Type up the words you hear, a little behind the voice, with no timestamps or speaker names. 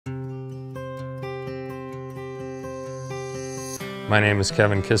My name is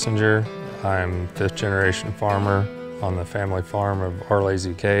Kevin Kissinger. I'm fifth generation farmer on the family farm of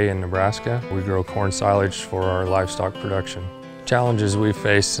RLAZK in Nebraska. We grow corn silage for our livestock production. Challenges we've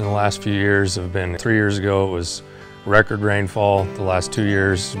faced in the last few years have been, 3 years ago it was record rainfall. The last 2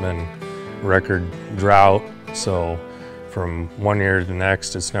 years have been record drought. So from one year to the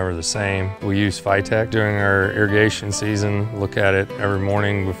next, it's never the same. We use Phytech during our irrigation season, look at it every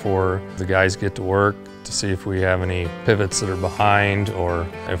morning before the guys get to work to see if we have any pivots that are behind, or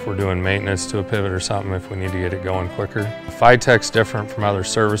if we're doing maintenance to a pivot or something, if we need to get it going quicker. Phytech's different from other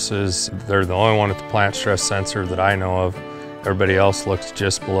services. They're the only one with the plant stress sensor that I know of. Everybody else looks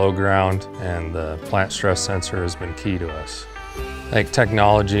just below ground, and the plant stress sensor has been key to us. I think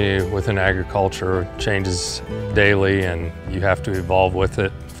technology within agriculture changes daily and you have to evolve with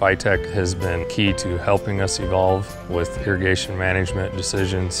it. Phytech has been key to helping us evolve with irrigation management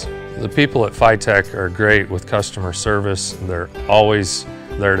decisions. The people at Phytech are great with customer service. They're always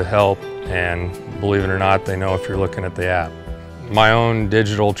there to help, and believe it or not, they know if you're looking at the app. My own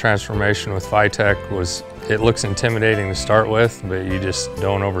digital transformation with Phytech was, it looks intimidating to start with, but you just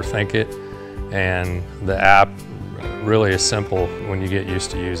don't overthink it. And the app really is simple when you get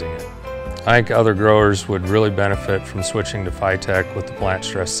used to using it. I think other growers would really benefit from switching to Phytech with the plant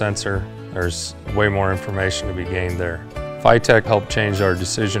stress sensor. There's way more information to be gained there. Phytech helped change our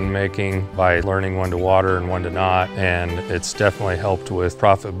decision making by learning when to water and when to not, and it's definitely helped with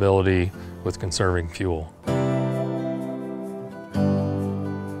profitability with conserving fuel.